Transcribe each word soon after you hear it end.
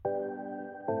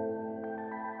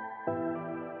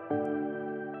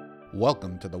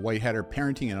Welcome to the Whitehatter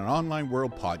Parenting in an Online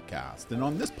World podcast. And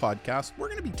on this podcast, we're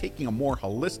going to be taking a more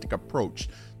holistic approach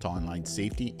to online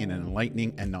safety in an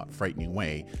enlightening and not frightening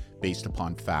way, based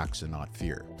upon facts and not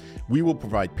fear. We will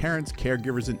provide parents,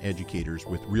 caregivers, and educators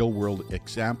with real-world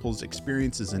examples,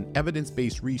 experiences, and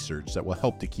evidence-based research that will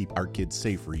help to keep our kids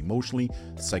safer emotionally,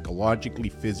 psychologically,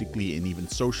 physically, and even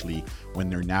socially when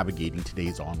they're navigating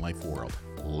today's online world.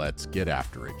 Let's get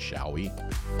after it, shall we?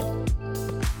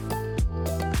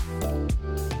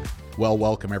 Well,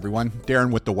 welcome everyone.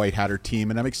 Darren with the Whitehatter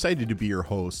team, and I'm excited to be your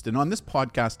host. And on this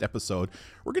podcast episode,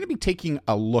 we're going to be taking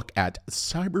a look at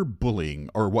cyberbullying,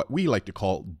 or what we like to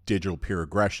call digital peer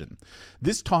aggression.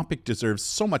 This topic deserves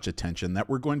so much attention that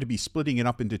we're going to be splitting it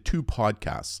up into two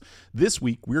podcasts. This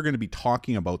week, we're going to be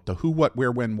talking about the who, what,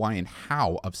 where, when, why, and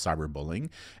how of cyberbullying.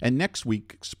 And next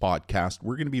week's podcast,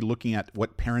 we're going to be looking at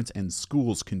what parents and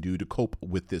schools can do to cope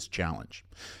with this challenge.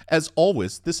 As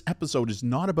always, this episode is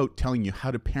not about telling you how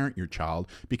to parent your child,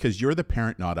 because you're the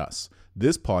parent, not us.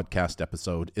 This podcast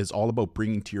episode is all about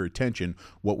bringing to your attention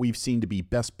what we've seen to be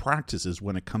best practices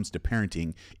when it comes to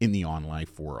parenting in the online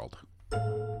world.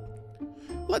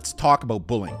 Let's talk about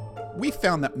bullying. We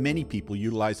found that many people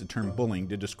utilize the term bullying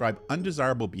to describe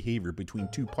undesirable behavior between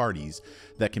two parties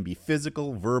that can be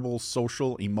physical, verbal,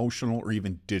 social, emotional, or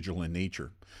even digital in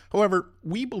nature. However,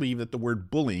 we believe that the word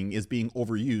bullying is being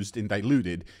overused and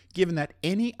diluted, given that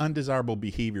any undesirable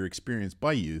behavior experienced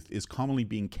by youth is commonly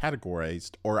being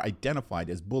categorized or identified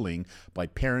as bullying by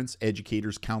parents,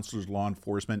 educators, counselors, law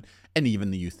enforcement, and even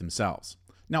the youth themselves.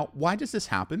 Now, why does this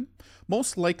happen?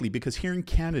 Most likely because here in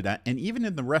Canada and even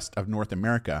in the rest of North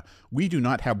America, we do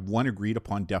not have one agreed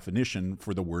upon definition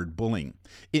for the word bullying.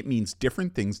 It means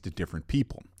different things to different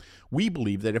people. We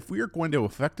believe that if we are going to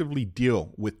effectively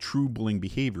deal with true bullying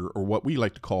behavior, or what we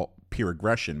like to call peer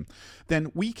aggression, then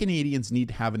we Canadians need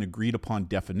to have an agreed upon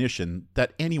definition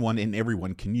that anyone and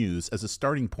everyone can use as a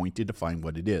starting point to define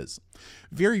what it is.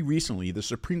 Very recently, the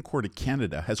Supreme Court of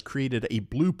Canada has created a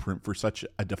blueprint for such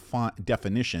a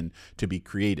definition to be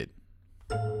created.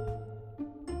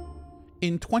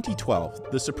 In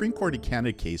 2012, the Supreme Court of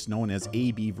Canada case known as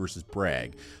AB versus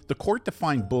Bragg, the court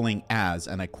defined bullying as,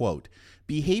 and I quote,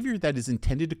 behavior that is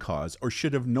intended to cause or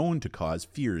should have known to cause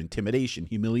fear, intimidation,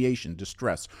 humiliation,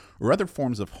 distress, or other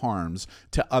forms of harms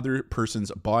to other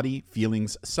person's body,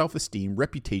 feelings, self-esteem,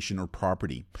 reputation, or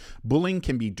property. Bullying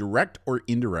can be direct or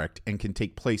indirect and can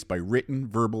take place by written,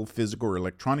 verbal, physical, or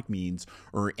electronic means,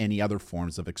 or any other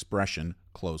forms of expression,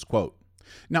 close quote.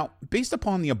 Now, based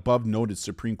upon the above noted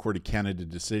Supreme Court of Canada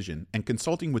decision and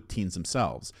consulting with teens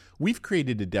themselves, we've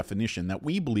created a definition that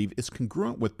we believe is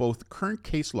congruent with both current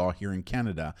case law here in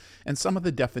Canada and some of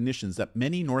the definitions that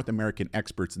many North American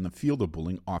experts in the field of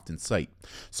bullying often cite.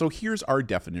 So here's our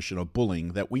definition of bullying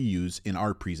that we use in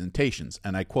our presentations,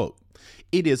 and I quote,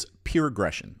 it is peer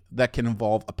aggression that can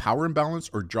involve a power imbalance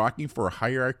or jockeying for a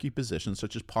hierarchy position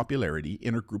such as popularity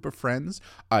in a group of friends,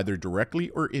 either directly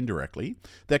or indirectly,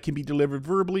 that can be delivered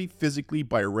verbally, physically,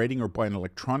 by a writing or by an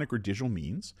electronic or digital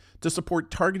means, to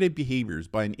support targeted behaviors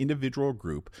by an individual or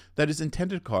group that is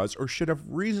intended to cause or should have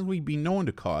reasonably been known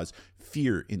to cause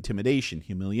fear, intimidation,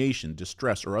 humiliation,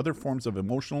 distress, or other forms of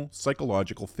emotional,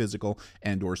 psychological, physical,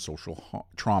 and or social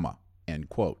trauma, end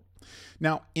quote.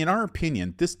 Now, in our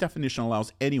opinion, this definition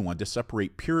allows anyone to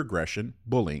separate pure aggression,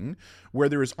 bullying, where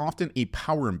there is often a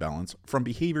power imbalance, from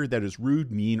behavior that is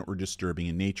rude, mean, or disturbing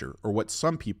in nature, or what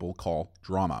some people call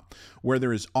drama, where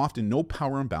there is often no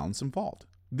power imbalance involved.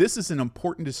 This is an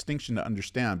important distinction to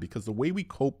understand because the way we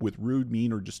cope with rude,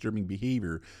 mean, or disturbing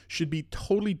behavior should be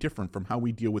totally different from how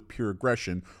we deal with pure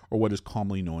aggression, or what is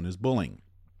commonly known as bullying.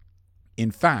 In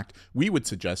fact, we would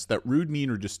suggest that rude, mean,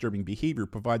 or disturbing behavior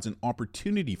provides an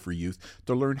opportunity for youth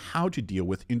to learn how to deal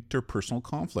with interpersonal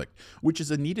conflict, which is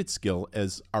a needed skill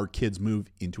as our kids move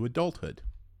into adulthood.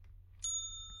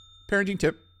 Parenting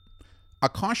tip. A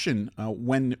caution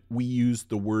when we use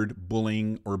the word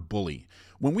bullying or bully.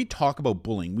 When we talk about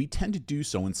bullying, we tend to do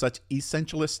so in such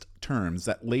essentialist terms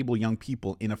that label young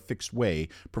people in a fixed way,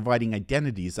 providing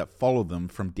identities that follow them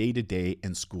from day to day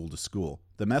and school to school.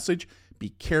 The message? Be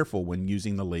careful when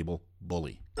using the label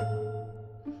bully.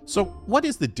 So, what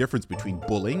is the difference between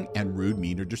bullying and rude,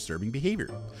 mean, or disturbing behavior?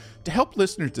 To help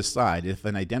listeners decide if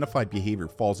an identified behavior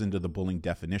falls into the bullying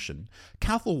definition,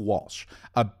 Cathal Walsh,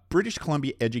 a British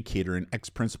Columbia educator and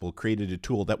ex-principal, created a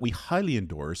tool that we highly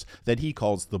endorse that he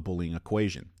calls the bullying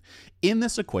equation. In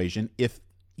this equation, if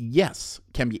yes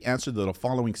can be answered to the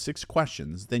following 6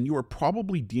 questions, then you are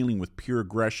probably dealing with pure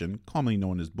aggression, commonly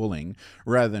known as bullying,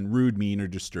 rather than rude, mean, or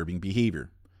disturbing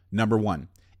behavior. Number 1,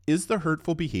 is the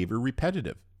hurtful behavior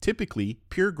repetitive? Typically,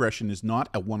 peer aggression is not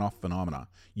a one-off phenomena.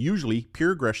 Usually,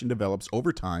 peer aggression develops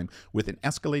over time with an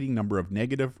escalating number of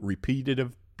negative,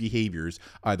 repetitive behaviors,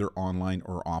 either online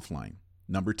or offline.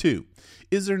 Number 2,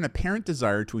 is there an apparent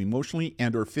desire to emotionally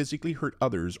and or physically hurt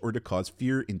others or to cause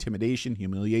fear, intimidation,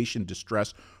 humiliation,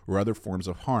 distress, or other forms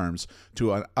of harms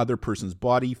to another person's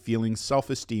body, feelings,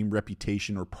 self-esteem,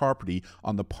 reputation, or property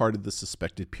on the part of the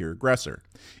suspected peer aggressor?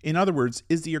 In other words,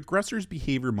 is the aggressor's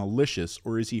behavior malicious,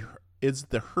 or is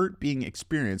the hurt being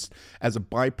experienced as a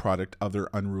byproduct of their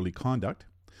unruly conduct?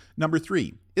 Number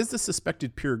 3, is the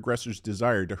suspected peer aggressor's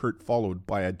desire to hurt followed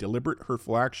by a deliberate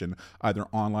hurtful action, either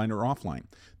online or offline?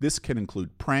 This can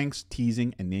include pranks,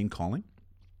 teasing, and name-calling.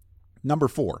 Number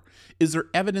 4, is there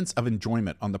evidence of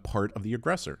enjoyment on the part of the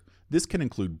aggressor? This can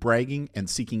include bragging and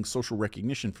seeking social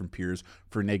recognition from peers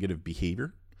for negative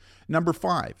behavior. Number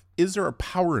 5, is there a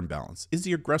power imbalance? Is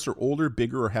the aggressor older,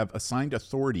 bigger, or have assigned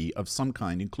authority of some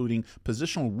kind, including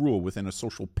positional rule within a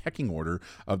social pecking order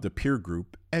of the peer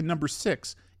group? And number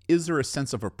 6, is there a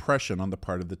sense of oppression on the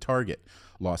part of the target?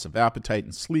 Loss of appetite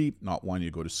and sleep, not wanting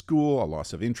to go to school, a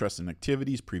loss of interest in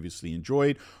activities previously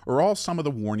enjoyed, are all some of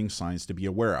the warning signs to be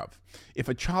aware of. If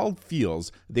a child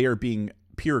feels they are being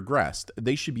peer aggressed,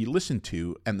 they should be listened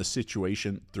to and the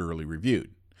situation thoroughly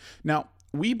reviewed. Now,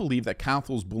 we believe that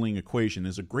Cathal's bullying equation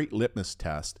is a great litmus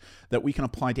test that we can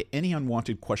apply to any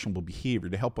unwanted, questionable behavior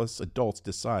to help us adults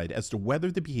decide as to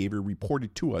whether the behavior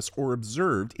reported to us or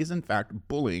observed is in fact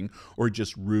bullying or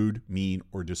just rude, mean,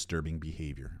 or disturbing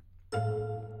behavior.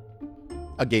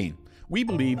 Again, we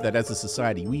believe that as a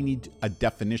society, we need a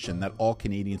definition that all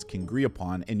Canadians can agree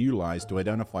upon and utilize to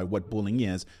identify what bullying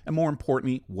is, and more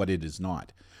importantly, what it is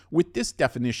not. With this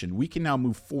definition, we can now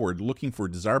move forward looking for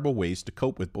desirable ways to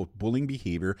cope with both bullying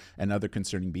behavior and other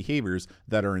concerning behaviors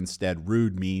that are instead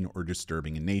rude, mean, or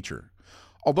disturbing in nature.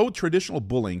 Although traditional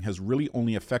bullying has really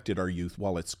only affected our youth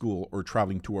while at school or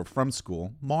traveling to or from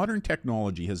school, modern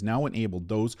technology has now enabled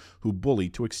those who bully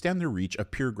to extend their reach of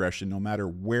peer aggression no matter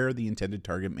where the intended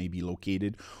target may be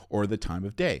located or the time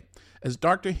of day. As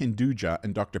Dr. Hinduja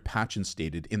and Dr. Patchen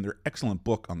stated in their excellent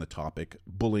book on the topic,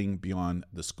 Bullying Beyond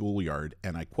the Schoolyard,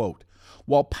 and I quote,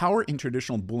 "While power in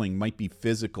traditional bullying might be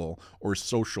physical or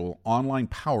social, online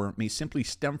power may simply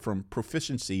stem from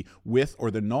proficiency with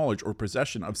or the knowledge or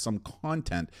possession of some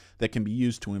content that can be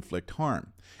used to inflict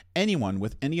harm. Anyone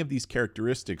with any of these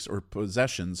characteristics or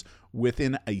possessions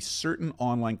within a certain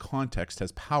online context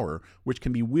has power, which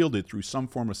can be wielded through some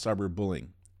form of cyberbullying.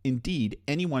 Indeed,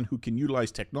 anyone who can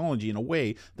utilize technology in a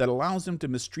way that allows them to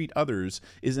mistreat others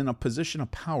is in a position of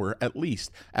power, at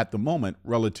least at the moment,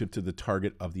 relative to the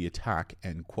target of the attack,"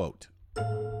 end quote.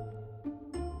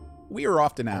 We are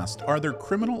often asked, are there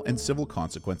criminal and civil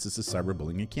consequences to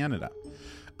cyberbullying in Canada?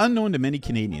 Unknown to many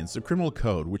Canadians, the Criminal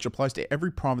Code, which applies to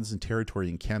every province and territory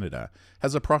in Canada,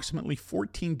 has approximately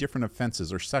 14 different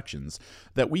offenses or sections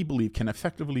that we believe can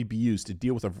effectively be used to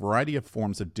deal with a variety of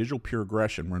forms of digital peer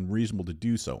aggression when reasonable to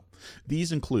do so.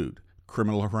 These include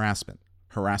criminal harassment,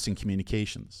 harassing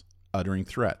communications, uttering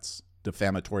threats,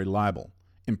 defamatory libel,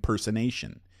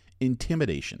 impersonation,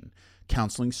 intimidation,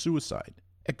 counseling suicide,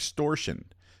 extortion,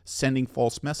 sending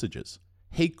false messages,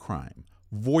 hate crime,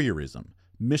 voyeurism,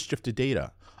 mischief to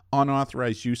data,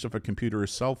 unauthorized use of a computer or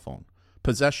cell phone,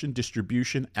 possession,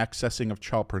 distribution, accessing of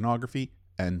child pornography,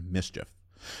 and mischief.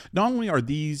 Not only are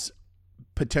these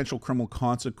potential criminal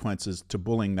consequences to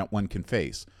bullying that one can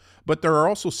face, but there are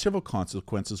also civil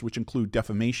consequences which include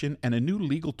defamation and a new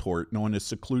legal tort known as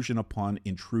seclusion upon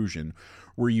intrusion,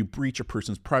 where you breach a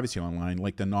person's privacy online,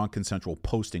 like the non-consensual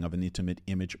posting of an intimate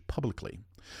image publicly.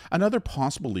 Another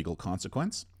possible legal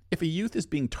consequence: if a youth is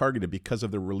being targeted because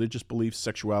of their religious beliefs,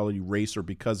 sexuality, race, or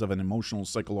because of an emotional,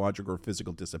 psychological, or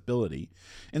physical disability,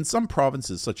 in some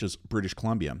provinces such as British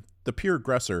Columbia, the peer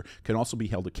aggressor can also be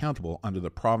held accountable under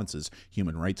the province's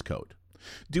Human Rights Code.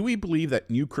 Do we believe that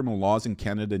new criminal laws in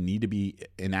Canada need to be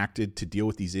enacted to deal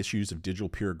with these issues of digital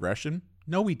peer aggression?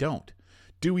 No, we don't.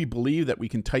 Do we believe that we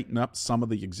can tighten up some of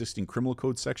the existing criminal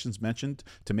code sections mentioned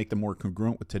to make them more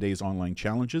congruent with today's online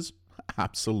challenges?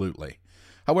 Absolutely.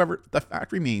 However, the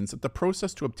fact remains that the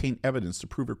process to obtain evidence to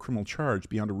prove a criminal charge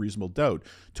beyond a reasonable doubt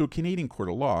to a Canadian court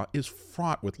of law is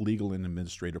fraught with legal and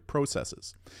administrative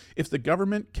processes. If the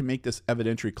government can make this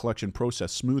evidentiary collection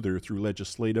process smoother through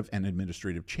legislative and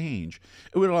administrative change,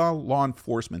 it would allow law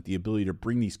enforcement the ability to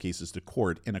bring these cases to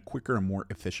court in a quicker and more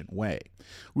efficient way.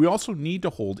 We also need to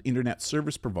hold internet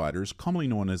service providers, commonly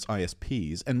known as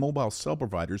ISPs, and mobile cell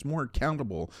providers more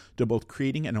accountable to both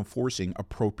creating and enforcing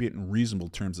appropriate and reasonable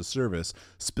terms of service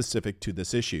specific to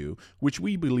this issue, which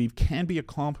we believe can be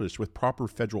accomplished with proper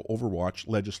federal overwatch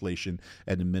legislation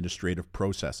and administrative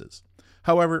processes.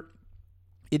 However,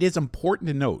 It is important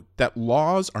to note that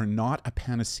laws are not a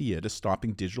panacea to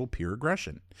stopping digital peer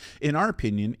aggression. In our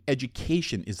opinion,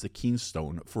 education is the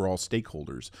keystone for all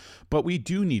stakeholders, but we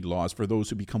do need laws for those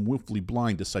who become willfully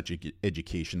blind to such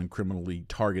education and criminally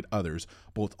target others,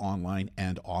 both online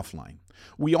and offline.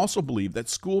 We also believe that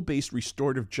school-based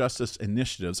restorative justice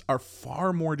initiatives are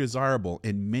far more desirable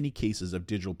in many cases of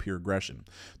digital peer aggression.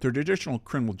 The traditional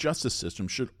criminal justice system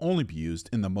should only be used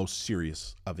in the most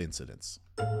serious of incidents.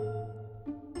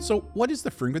 So, what is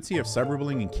the frequency of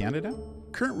cyberbullying in Canada?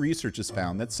 Current research has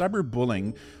found that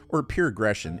cyberbullying or peer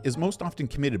aggression is most often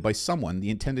committed by someone the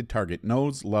intended target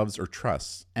knows, loves, or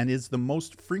trusts, and is the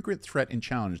most frequent threat and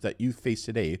challenge that youth face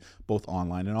today, both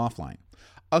online and offline.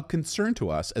 A concern to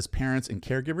us as parents and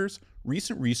caregivers,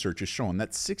 recent research has shown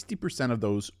that 60% of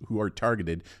those who are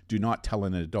targeted do not tell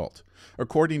an adult.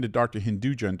 According to Dr.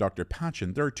 Hinduja and Dr.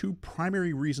 Pachin, there are two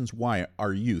primary reasons why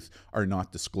our youth are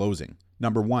not disclosing.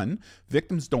 Number one,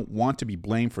 victims don't want to be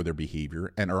blamed for their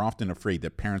behavior and are often afraid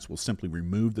that parents will simply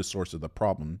remove the source of the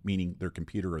problem, meaning their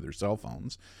computer or their cell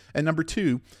phones. And number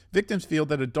two, victims feel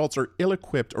that adults are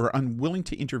ill-equipped or unwilling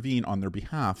to intervene on their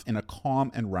behalf in a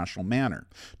calm and rational manner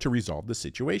to resolve the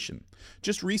situation.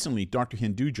 Just recently, Dr.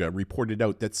 Hinduja reported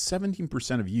out that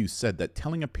 17% of youth said that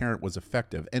telling a parent was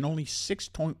effective, and only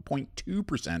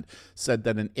 6.2% said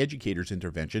that an educator's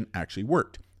intervention actually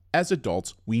worked. As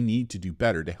adults, we need to do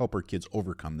better to help our kids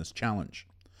overcome this challenge.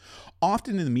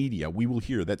 Often in the media, we will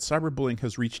hear that cyberbullying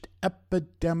has reached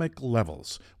epidemic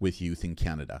levels with youth in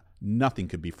Canada. Nothing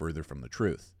could be further from the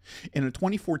truth. In a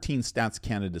 2014 Stats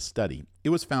Canada study, it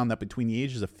was found that between the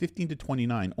ages of 15 to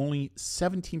 29, only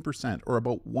 17%, or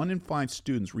about 1 in 5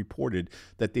 students, reported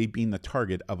that they'd been the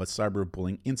target of a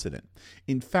cyberbullying incident.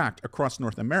 In fact, across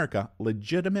North America,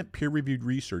 legitimate peer-reviewed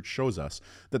research shows us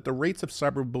that the rates of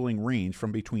cyberbullying range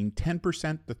from between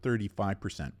 10% to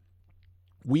 35%.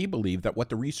 We believe that what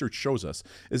the research shows us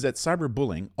is that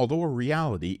cyberbullying, although a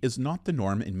reality, is not the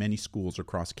norm in many schools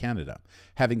across Canada.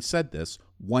 Having said this,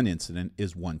 one incident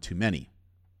is one too many.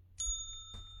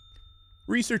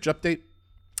 Research update.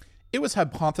 It was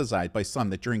hypothesized by some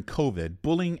that during COVID,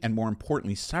 bullying and more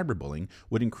importantly cyberbullying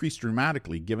would increase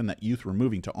dramatically given that youth were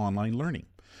moving to online learning.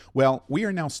 Well, we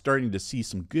are now starting to see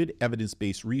some good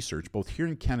evidence-based research both here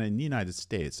in Canada and the United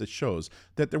States that shows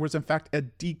that there was in fact a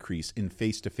decrease in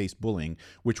face-to-face bullying,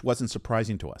 which wasn't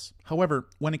surprising to us. However,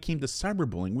 when it came to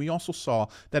cyberbullying, we also saw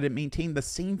that it maintained the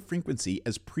same frequency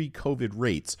as pre-COVID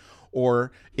rates,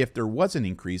 or if there was an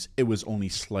increase, it was only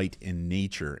slight in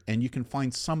nature, and you can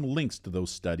find some links to those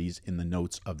studies in the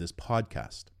notes of this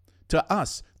podcast. To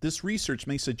us, this research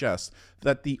may suggest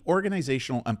that the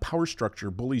organizational and power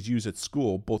structure bullies use at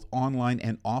school, both online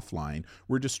and offline,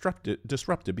 were disrupted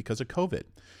because of COVID,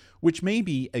 which may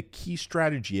be a key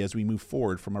strategy as we move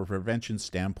forward from a prevention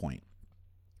standpoint.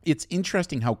 It's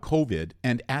interesting how COVID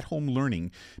and at-home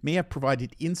learning may have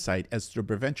provided insight as to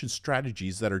prevention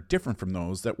strategies that are different from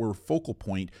those that were focal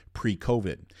point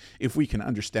pre-COVID, if we can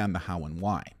understand the how and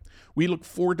why. We look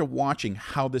forward to watching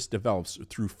how this develops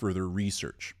through further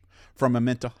research. From a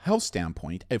mental health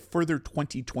standpoint, a further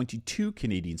 2022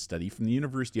 Canadian study from the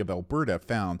University of Alberta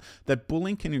found that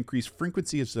bullying can increase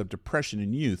frequencies of depression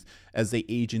in youth as they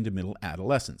age into middle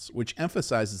adolescence, which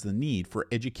emphasizes the need for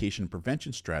education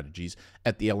prevention strategies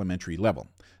at the elementary level.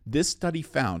 This study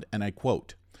found, and I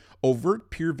quote, "Overt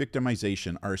peer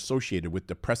victimization are associated with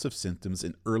depressive symptoms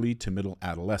in early to middle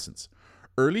adolescence.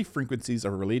 Early frequencies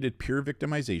of related peer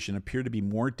victimization appear to be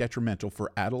more detrimental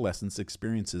for adolescents'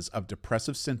 experiences of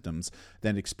depressive symptoms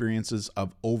than experiences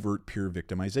of overt peer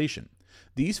victimization.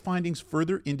 These findings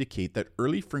further indicate that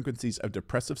early frequencies of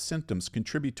depressive symptoms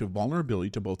contribute to vulnerability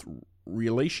to both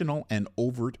relational and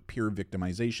overt peer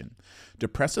victimization.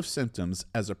 Depressive symptoms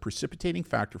as a precipitating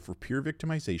factor for peer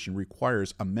victimization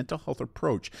requires a mental health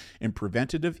approach in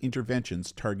preventative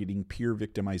interventions targeting peer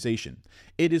victimization.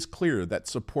 It is clear that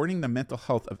supporting the mental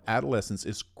health of adolescents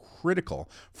is critical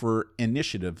for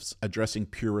initiatives addressing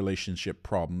peer relationship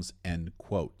problems," end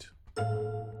quote.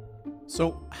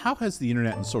 So, how has the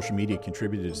internet and social media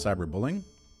contributed to cyberbullying?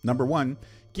 Number one,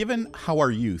 given how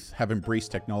our youth have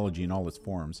embraced technology in all its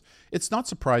forms, it's not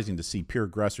surprising to see peer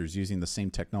aggressors using the same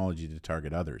technology to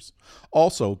target others.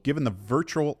 Also, given the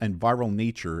virtual and viral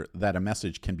nature that a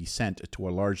message can be sent to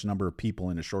a large number of people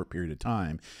in a short period of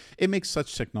time, it makes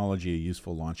such technology a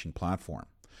useful launching platform.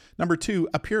 Number two,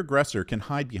 a peer aggressor can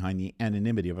hide behind the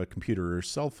anonymity of a computer or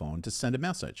cell phone to send a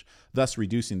message, thus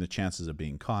reducing the chances of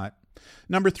being caught.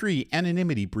 Number three,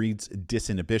 anonymity breeds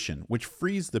disinhibition, which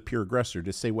frees the peer aggressor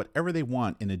to say whatever they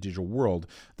want in a digital world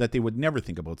that they would never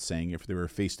think about saying if they were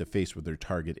face-to-face with their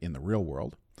target in the real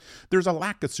world. There's a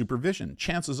lack of supervision.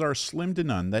 Chances are slim to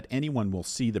none that anyone will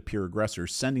see the peer aggressor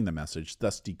sending the message,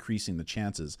 thus decreasing the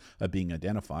chances of being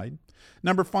identified.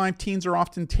 Number 5, teens are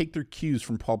often take their cues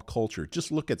from pop culture.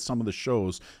 Just look at some of the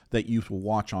shows that youth will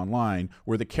watch online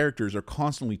where the characters are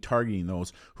constantly targeting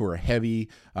those who are heavy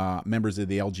members of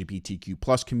the LGBTQ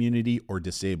plus community or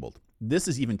disabled. This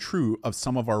is even true of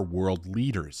some of our world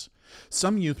leaders.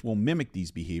 Some youth will mimic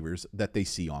these behaviors that they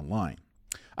see online.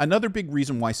 Another big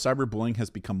reason why cyberbullying has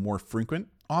become more frequent,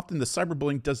 often the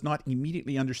cyberbullying does not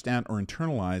immediately understand or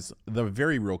internalize the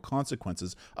very real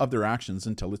consequences of their actions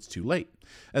until it's too late.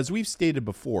 As we've stated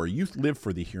before, youth live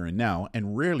for the here and now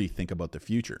and rarely think about the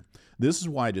future. This is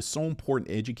why it is so important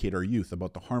to educate our youth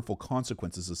about the harmful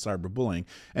consequences of cyberbullying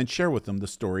and share with them the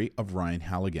story of Ryan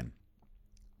Halligan.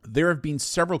 There have been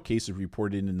several cases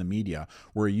reported in the media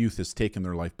where a youth has taken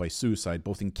their life by suicide,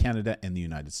 both in Canada and the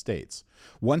United States.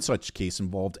 One such case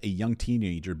involved a young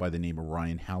teenager by the name of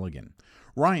Ryan Halligan.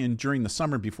 Ryan, during the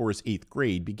summer before his 8th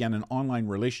grade, began an online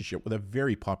relationship with a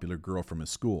very popular girl from his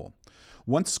school.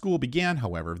 Once school began,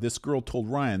 however, this girl told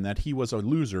Ryan that he was a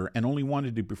loser and only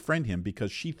wanted to befriend him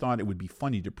because she thought it would be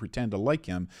funny to pretend to like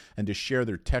him and to share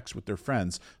their texts with their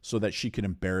friends so that she could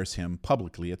embarrass him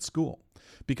publicly at school.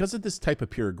 Because of this type of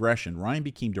peer aggression, Ryan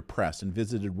became depressed and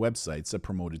visited websites that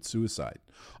promoted suicide.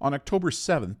 On October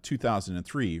 7,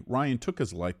 2003, Ryan took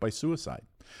his life by suicide.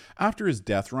 After his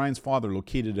death, Ryan's father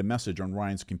located a message on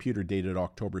Ryan's computer dated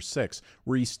October 6,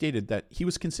 where he stated that he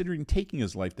was considering taking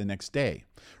his life the next day.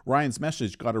 Ryan's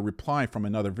message got a reply from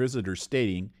another visitor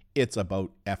stating, "It's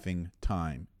about effing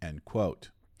time," end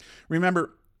quote.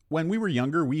 Remember, when we were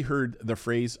younger, we heard the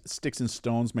phrase, "Sticks and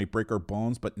stones may break our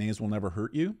bones, but names will never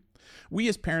hurt you." We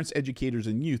as parents, educators,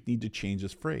 and youth need to change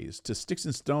this phrase to "sticks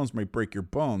and stones may break your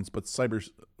bones, but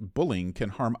cyberbullying can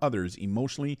harm others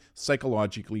emotionally,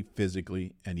 psychologically,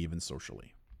 physically, and even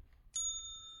socially."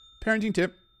 Parenting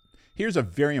tip. Here's a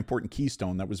very important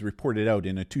keystone that was reported out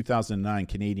in a 2009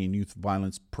 Canadian Youth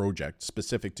Violence Project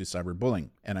specific to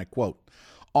cyberbullying, and I quote,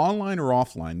 "Online or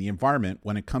offline, the environment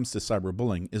when it comes to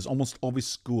cyberbullying is almost always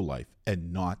school life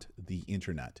and not the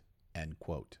internet," end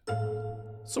quote.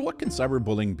 So what can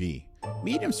cyberbullying be?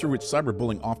 Mediums through which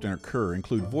cyberbullying often occur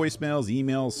include voicemails,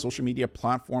 emails, social media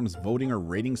platforms, voting or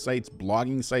rating sites,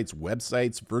 blogging sites,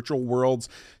 websites, virtual worlds,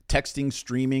 texting,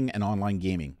 streaming, and online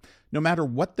gaming. No matter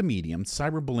what the medium,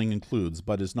 cyberbullying includes,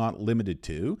 but is not limited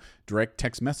to, direct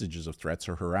text messages of threats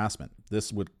or harassment.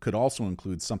 This could also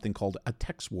include something called a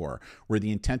text war, where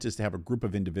the intent is to have a group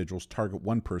of individuals target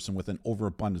one person with an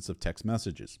overabundance of text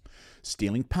messages.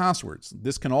 Stealing passwords.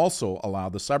 This can also allow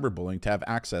the cyberbullying to have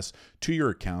access to your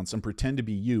accounts and pretend to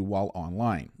be you while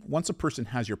online. Once a person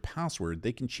has your password,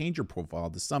 they can change your profile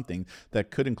to something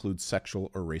that could include sexual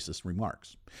or racist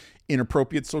remarks.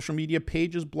 Inappropriate social media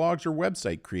pages, blogs, or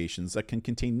website creations that can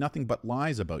contain nothing but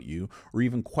lies about you or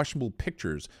even questionable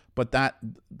pictures, but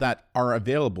that are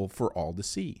available for all to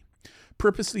see.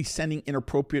 Purposely sending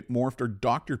inappropriate, morphed, or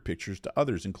doctored pictures to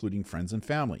others, including friends and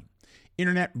family.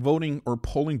 Internet voting or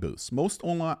polling booths. Most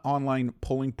online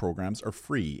polling programs are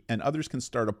free, and others can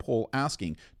start a poll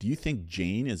asking, "Do you think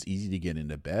Jane is easy to get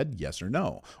into bed? Yes or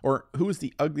no?" Or, "Who is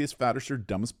the ugliest, fattest, or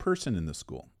dumbest person in the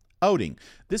school?" Outing.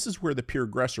 This is where the peer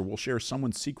aggressor will share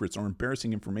someone's secrets or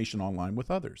embarrassing information online with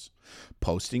others.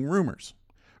 Posting rumors.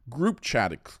 Group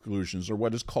chat exclusions, or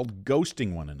what is called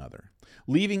ghosting one another.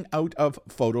 Leaving out of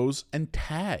photos and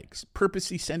tags.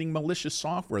 Purposely sending malicious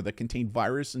software that contain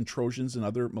virus and trojans and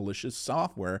other malicious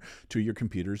software to your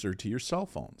computers or to your cell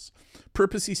phones.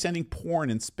 Purposely sending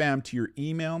porn and spam to your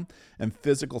email, and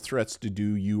physical threats to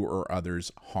do you or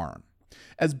others harm.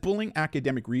 As bullying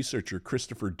academic researcher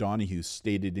Christopher Donahue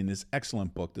stated in his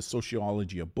excellent book, The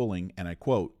Sociology of Bullying, and I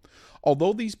quote,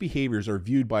 "Although these behaviors are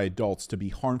viewed by adults to be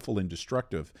harmful and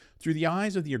destructive, through the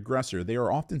eyes of the aggressor, they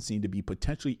are often seen to be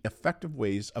potentially effective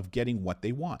ways of getting what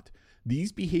they want.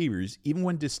 These behaviors, even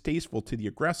when distasteful to the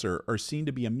aggressor, are seen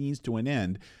to be a means to an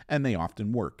end, and they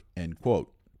often work," end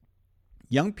quote.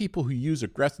 Young people who use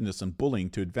aggressiveness and bullying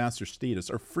to advance their status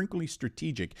are frequently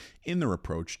strategic in their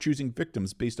approach, choosing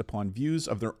victims based upon views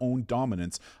of their own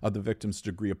dominance of the victim's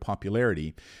degree of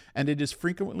popularity, and it is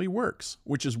frequently works,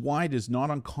 which is why it is not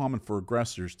uncommon for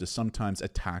aggressors to sometimes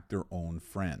attack their own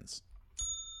friends.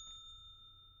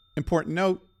 Important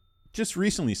note, just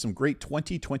recently some great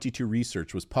 2022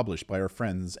 research was published by our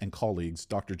friends and colleagues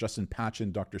Dr. Justin Patch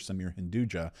and Dr. Samir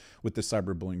Hinduja with the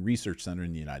Cyberbullying Research Center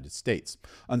in the United States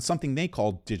on something they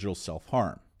call digital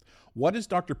self-harm. What is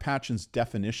Dr. Patchen's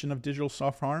definition of digital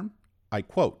self-harm? I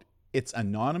quote, "It's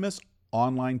anonymous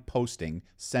online posting,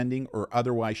 sending, or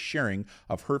otherwise sharing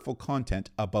of hurtful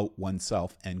content about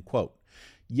oneself," end quote.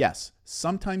 Yes,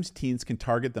 sometimes teens can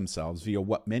target themselves via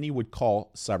what many would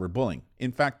call cyberbullying.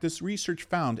 In fact, this research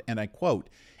found, and I quote,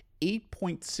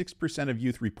 8.6% of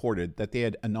youth reported that they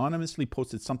had anonymously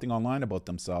posted something online about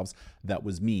themselves that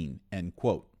was mean, end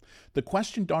quote. The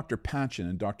question Dr. Patchen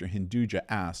and Dr. Hinduja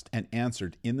asked and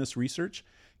answered in this research: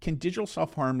 can digital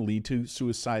self-harm lead to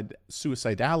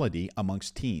suicidality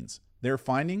amongst teens? Their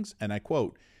findings, and I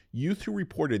quote, youth who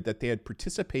reported that they had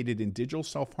participated in digital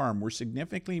self-harm were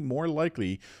significantly more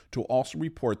likely to also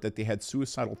report that they had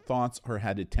suicidal thoughts or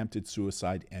had attempted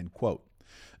suicide, end quote.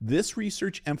 This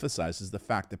research emphasizes the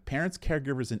fact that parents,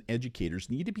 caregivers, and educators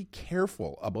need to be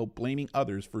careful about blaming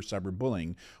others for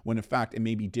cyberbullying when in fact it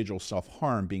may be digital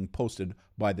self-harm being posted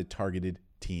by the targeted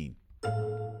teen.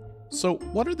 So,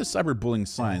 what are the cyberbullying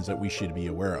signs that we should be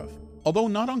aware of? Although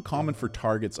not uncommon for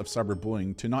targets of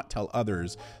cyberbullying to not tell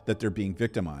others that they're being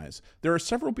victimized, there are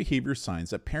several behavior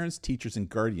signs that parents, teachers, and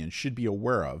guardians should be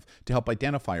aware of to help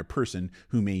identify a person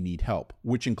who may need help,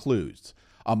 which includes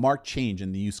a marked change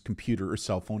in the youth's computer or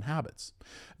cell phone habits.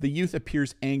 The youth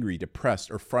appears angry, depressed,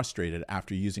 or frustrated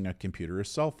after using a computer or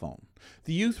cell phone.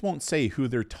 The youth won't say who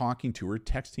they're talking to or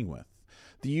texting with.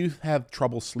 The youth have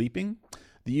trouble sleeping.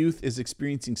 The youth is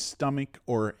experiencing stomach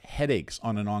or headaches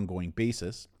on an ongoing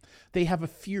basis. They have a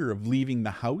fear of leaving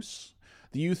the house.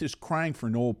 The youth is crying for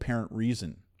no apparent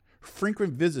reason.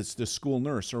 Frequent visits to school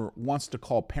nurse or wants to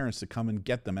call parents to come and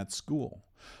get them at school.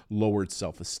 Lowered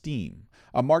self-esteem.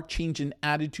 A marked change in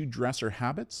attitude, dress, or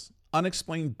habits.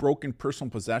 Unexplained broken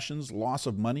personal possessions, loss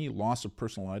of money, loss of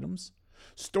personal items.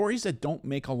 Stories that don't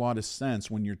make a lot of sense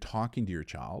when you're talking to your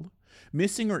child.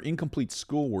 Missing or incomplete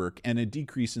schoolwork and a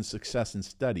decrease in success in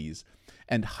studies.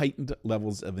 And heightened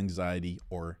levels of anxiety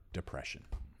or depression.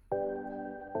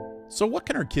 So what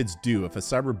can our kids do if a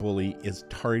cyberbully is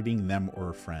targeting them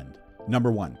or a friend?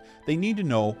 Number one, they need to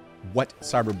know what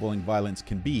cyberbullying violence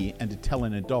can be and to tell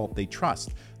an adult they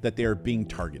trust that they are being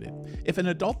targeted. If an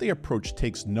adult they approach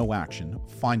takes no action,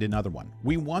 find another one.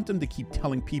 We want them to keep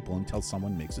telling people until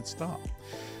someone makes it stop.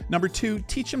 Number two,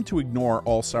 teach them to ignore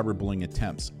all cyberbullying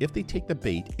attempts. If they take the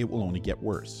bait, it will only get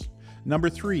worse.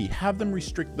 Number three, have them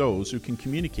restrict those who can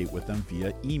communicate with them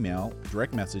via email,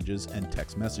 direct messages, and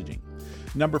text messaging.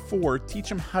 Number four, teach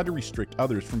them how to restrict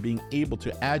others from being able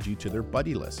to add you to their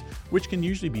buddy list, which can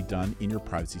usually be done in your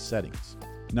privacy settings.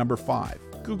 Number five,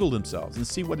 Google themselves and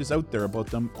see what is out there about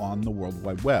them on the World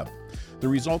Wide Web. The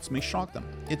results may shock them.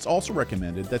 It's also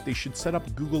recommended that they should set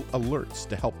up Google Alerts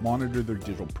to help monitor their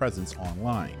digital presence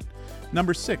online.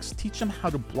 Number six, teach them how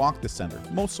to block the sender.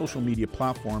 Most social media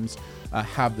platforms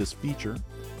have this feature.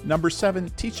 Number seven,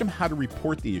 teach them how to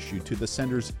report the issue to the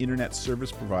sender's internet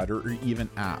service provider or even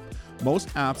app. Most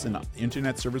apps and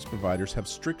internet service providers have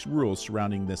strict rules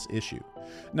surrounding this issue.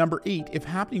 Number eight, if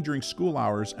happening during school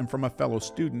hours and from a fellow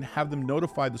student, have them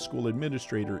notify the school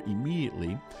administrator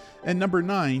immediately. And number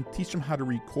nine, teach them how to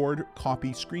record,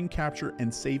 copy, screen capture,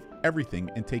 and save everything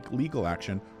and take legal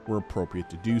action where appropriate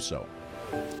to do so.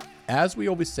 As we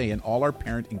always say in all our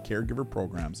parent and caregiver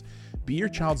programs, be your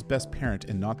child's best parent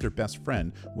and not their best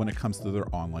friend when it comes to their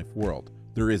online world.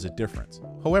 There is a difference.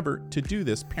 However, to do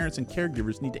this, parents and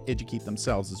caregivers need to educate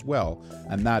themselves as well,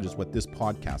 and that is what this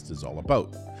podcast is all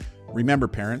about. Remember,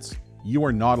 parents, you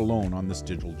are not alone on this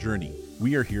digital journey.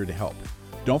 We are here to help.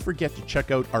 Don't forget to check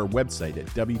out our website at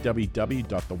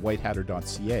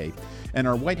www.thewhitehatter.ca and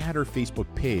our White Hatter Facebook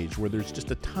page, where there's just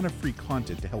a ton of free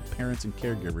content to help parents and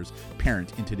caregivers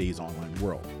parent in today's online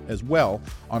world. As well,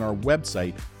 on our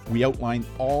website, we outline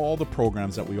all the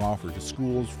programs that we offer to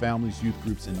schools, families, youth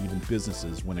groups, and even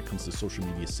businesses when it comes to social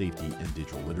media safety and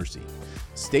digital literacy.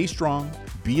 Stay strong,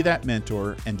 be that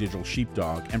mentor and digital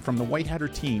sheepdog. And from the White Hatter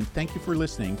team, thank you for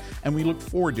listening, and we look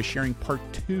forward to sharing part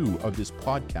 2 of this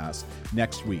podcast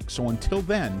next week. So until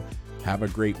then, have a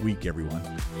great week, everyone.